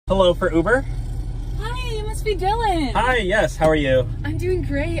Hello for Uber. Hi, you must be Dylan. Hi, yes, how are you? I'm doing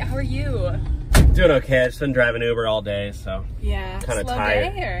great. How are you? Doing okay. I've just been driving Uber all day, so yeah, kind of slow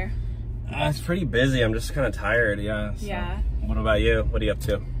tired. Day, or? It's pretty busy. I'm just kind of tired, yeah. So. Yeah. What about you? What are you up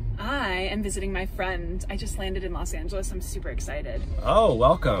to? I am visiting my friend. I just landed in Los Angeles. I'm super excited. Oh,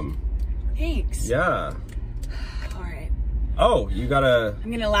 welcome. Thanks. Yeah. All right. Oh, you gotta...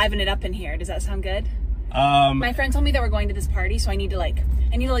 I'm gonna liven it up in here. Does that sound good? My friend told me that we're going to this party, so I need to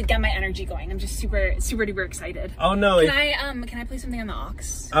get my energy going. I'm just super duper excited. Oh no. Can I play something on the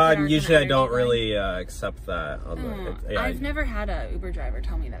aux? Usually I don't really accept that on the... Yeah, I've never had a Uber driver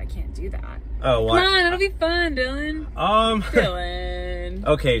tell me that I can't do that. Oh, what? Come on, it'll be fun, Dylan. Dylan.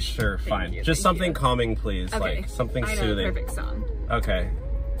 Okay, sure, fine. You, just something calming, please. Okay. Like something I know soothing. the perfect song. Okay.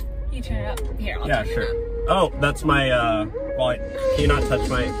 Can you turn it up? Here, I'll Yeah, turn sure. it up. Oh, that's my, can you not touch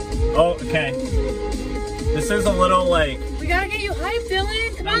my... Oh, okay. This is a little, like... We gotta get you hyped,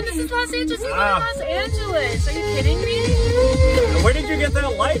 Dylan. Come on, this is Los Angeles. This is Los Angeles. Are you kidding me? Where did you get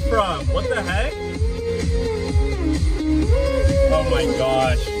that light from? What the heck? Oh my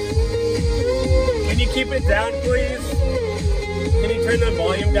gosh. Can you keep it down, please? Can you turn the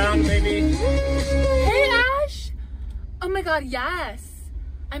volume down, maybe? Hey, Ash. Oh my God, yes.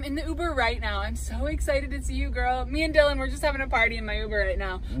 I'm in the Uber right now. I'm so excited to see you, girl. Me and Dylan, we're just having a party in my Uber right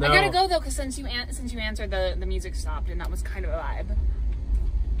now. No. I gotta go though, because since you answered, the music stopped, and that was kind of a vibe.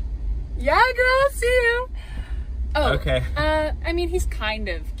 Yeah, girl, see you. Oh, okay. I mean, he's kind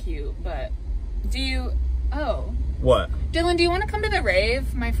of cute, but oh. What? Dylan, do you want to come to the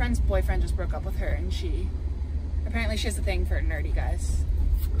rave? My friend's boyfriend just broke up with her, and apparently she has a thing for nerdy guys.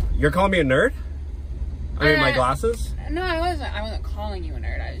 You're calling me a nerd? I mean, my glasses? No, I wasn't calling you a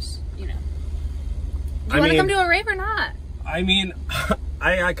nerd. I was, Do you want to come to a rave or not? I mean,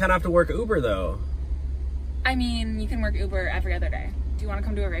 I kind of have to work Uber, though. I mean, you can work Uber every other day. Do you want to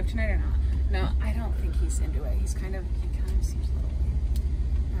come to a rave tonight or not? No, I don't think he's into it. He kind of seems a little weird.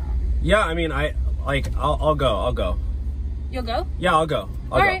 Yeah, I mean, I'll go. You'll go? Yeah, I'll go.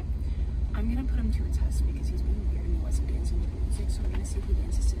 All right. I'm going to put him to a test because he's being weird and he wasn't dancing to the music, so I'm going to see if he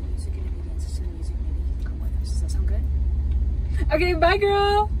dances to the music, and if he dances to the music, maybe he can come with us. Does that sound good? Okay, bye,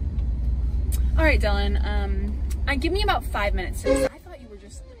 girl. All right, Dylan. Give me about 5 minutes. I thought you were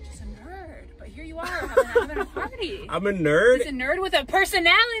just a nerd, but here you are having a party. I'm a nerd? He's a nerd with a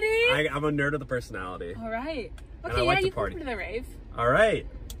personality. I'm a nerd with a personality. All right. And Okay, I like yeah, to you party. come to the rave. All right.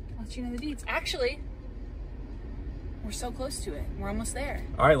 I'll let you know the deets. Actually, we're so close to it. We're almost there.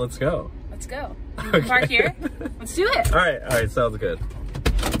 All right, let's go. Let's go. You can park here. Let's do it. All right, sounds good.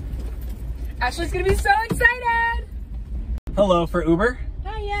 Ashley's gonna be so excited. Hello for Uber.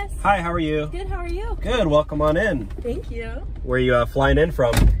 Hi, yes. Hi, how are you? Good, how are you? Good, welcome on in. Thank you. Where are you flying in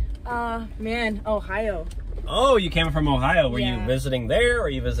from? Man, Ohio. Oh, you came from Ohio. Were Yeah. you visiting there or are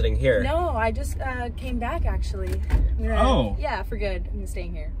you visiting here? No, I just came back actually. Oh. Yeah, for good. I'm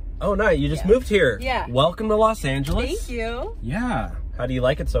staying here. Oh, nice. You just moved here. Yeah. Welcome to Los Angeles. Thank you. Yeah. How do you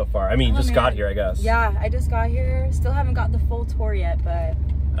like it so far? I mean, you just got here, I guess. Yeah, I just got here. Still haven't got the full tour yet, but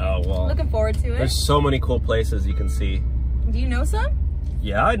oh, well. looking forward to it. There's so many cool places you can see. Do you know some?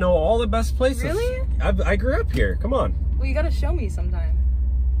 Yeah, I know all the best places. Really? I grew up here. Come on. Well, you gotta show me sometime.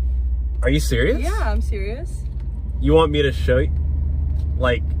 Are you serious? Yeah, I'm serious. You want me to show you?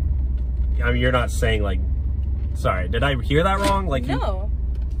 Like, I mean, you're not saying like, sorry, did I hear that wrong? Like, no.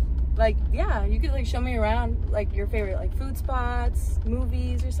 Like, yeah, you could like show me around like your favorite like food spots,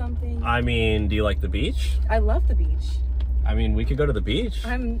 movies or something. I mean, do you like the beach? I love the beach. I mean, we could go to the beach.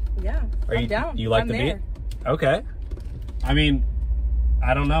 I'm down. You like the beach? Okay. I mean,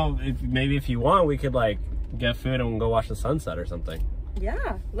 I don't know. Maybe if you want, we could like get food and go watch the sunset or something.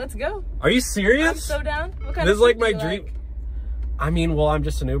 Yeah, let's go. Are you serious? I'm so down. What kind this of is like food my do you dream. like? I mean, well, I'm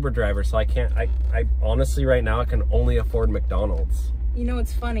just an Uber driver, so I can't. I honestly right now I can only afford McDonald's. You know,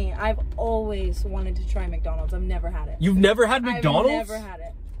 it's funny. I've always wanted to try McDonald's. I've never had it. You've never had McDonald's? I've never had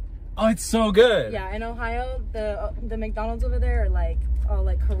it. Oh, it's so good. Yeah, in Ohio, the McDonald's over there are like all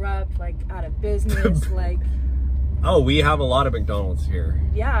like corrupt, like out of business, like. Oh, we have a lot of McDonald's here.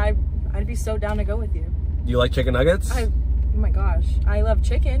 Yeah, I'd be so down to go with you. Do you like chicken nuggets? Oh my gosh, I love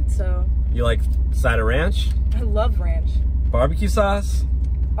chicken, so. You like side of ranch? I love ranch. Barbecue sauce?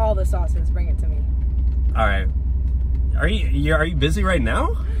 All the sauces, bring it to me. All right. Are you busy right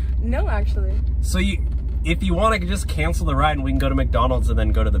now? No, actually. So if you want, I could just cancel the ride and we can go to McDonald's and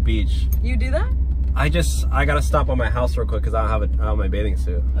then go to the beach. You do that? I gotta stop by my house real quick because I don't have my bathing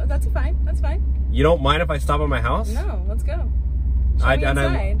suit. Oh, that's fine. That's fine. You don't mind if I stop at my house? No, let's go. Show me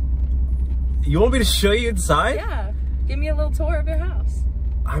inside. You want me to show you inside? Yeah. Give me a little tour of your house.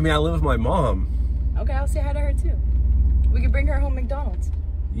 I mean, I live with my mom. Okay, I'll say hi to her too. We could bring her home McDonald's.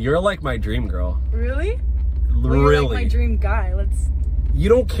 You're like my dream girl. Really? Really? Well, you're like my dream guy. You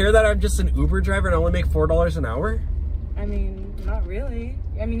don't care that I'm just an Uber driver and I only make $4 an hour? I mean, not really.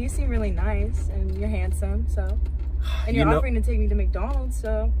 I mean, you seem really nice and you're handsome, so. And you're offering to take me to McDonald's,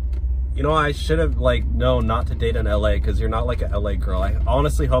 so. You know, I should have, like, known not to date in LA because you're not like an LA girl. I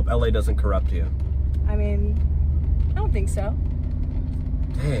honestly hope LA doesn't corrupt you. I mean, I don't think so.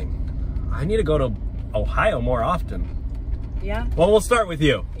 Dang. I need to go to Ohio more often. Yeah? Well, we'll start with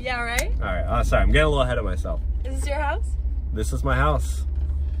you. Yeah, right? All right. Oh, sorry. I'm getting a little ahead of myself. Is this your house? This is my house.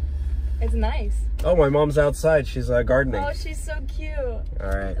 It's nice. Oh, my mom's outside. She's gardening. Oh, she's so cute. All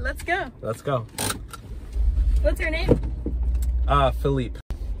right. Let's go. Let's go. What's her name? Philippe.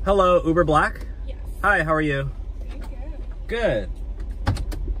 Hello, Uber Black? Yes. Hi, how are you? Good.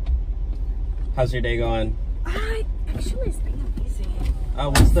 How's your day going? Actually, it's been busy.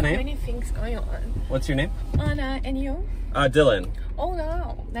 What's the name? Many things going on. What's your name? Anna, and you? Dylan. Oh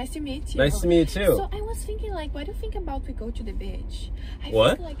no, nice to meet you. Nice to meet you too. So I was thinking, like, what do you think about we go to the beach?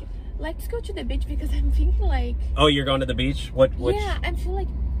 What? Think, like, let's go to the beach because I'm thinking, like. Oh, you're going to the beach? Which? Yeah, I feel like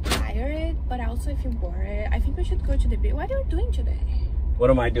tired, but also I feel bored. I think we should go to the beach. What are you doing today? What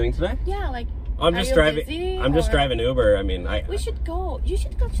am I doing today? Yeah, like. I'm just driving. Busy, I'm just driving Uber. I mean, we should go. You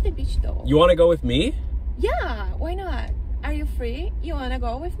should go to the beach though. You want to go with me? Yeah, why not? Are you free? You wanna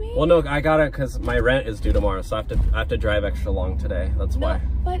go with me? Well, no, I gotta, cause my rent is due tomorrow, so I have to drive extra long today. That's why.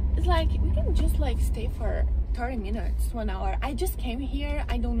 But it's like we can just like stay for 30 minutes to an hour. I just came here.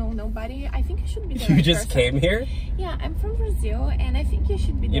 I don't know nobody. I think you should be the You just came here? Yeah, I'm from Brazil, and I think you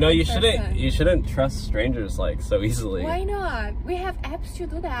should be the You know, right you shouldn't trust strangers like so easily. Why not? We have apps to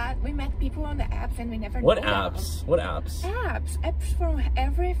do that. We met people on the apps, and we never. What apps? What apps? Apps for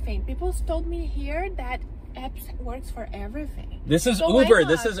everything. People told me here that apps works for everything. This is Uber.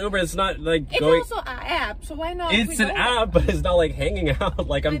 This is Uber. It's not like going. It's also an app, so why not? It's an app, but it's not like hanging out.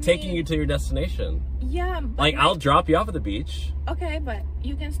 Like I'm taking you to your destination. Yeah. But like I'll drop you off at the beach. Okay, but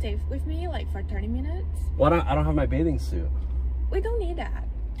you can stay with me like for 30 minutes. Well, I don't have my bathing suit. We don't need that.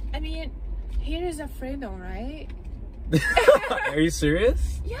 I mean, here is a freedom, right? Are you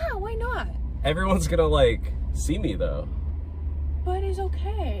serious? Yeah, why not? Everyone's gonna like see me though. But it's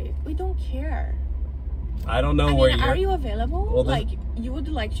okay. We don't care. I don't know where you're. Are you available? Well, like, you would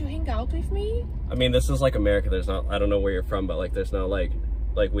like to hang out with me? I mean, this is like America. There's not. I don't know where you're from, but like, there's no like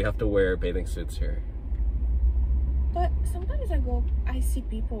we have to wear bathing suits here. But sometimes I see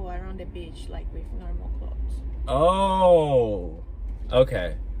people around the beach like with normal clothes. Oh,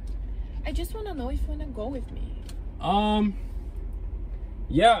 okay. I just want to know if you want to go with me.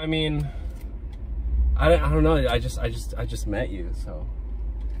 Yeah. I mean, I don't know. I just met you, so.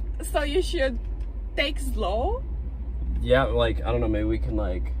 So you should take slow. Yeah, like I don't know. Maybe we can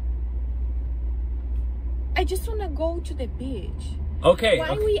like. I just want to go to the beach. Okay.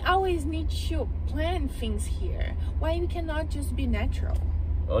 Why we always need to plan things here? Why we cannot just be natural?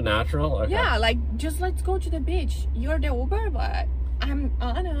 Oh, natural? Okay. Yeah, like just let's go to the beach. You're the Uber, but I'm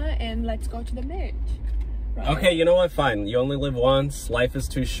Anna, and let's go to the beach. Right? Okay, you know what? Fine. You only live once. Life is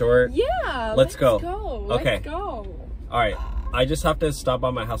too short. Yeah. Let's go. Okay. Let's go. All right. I just have to stop by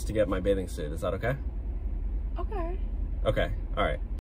my house to get my bathing suit. Is that okay? Okay. Okay. All right.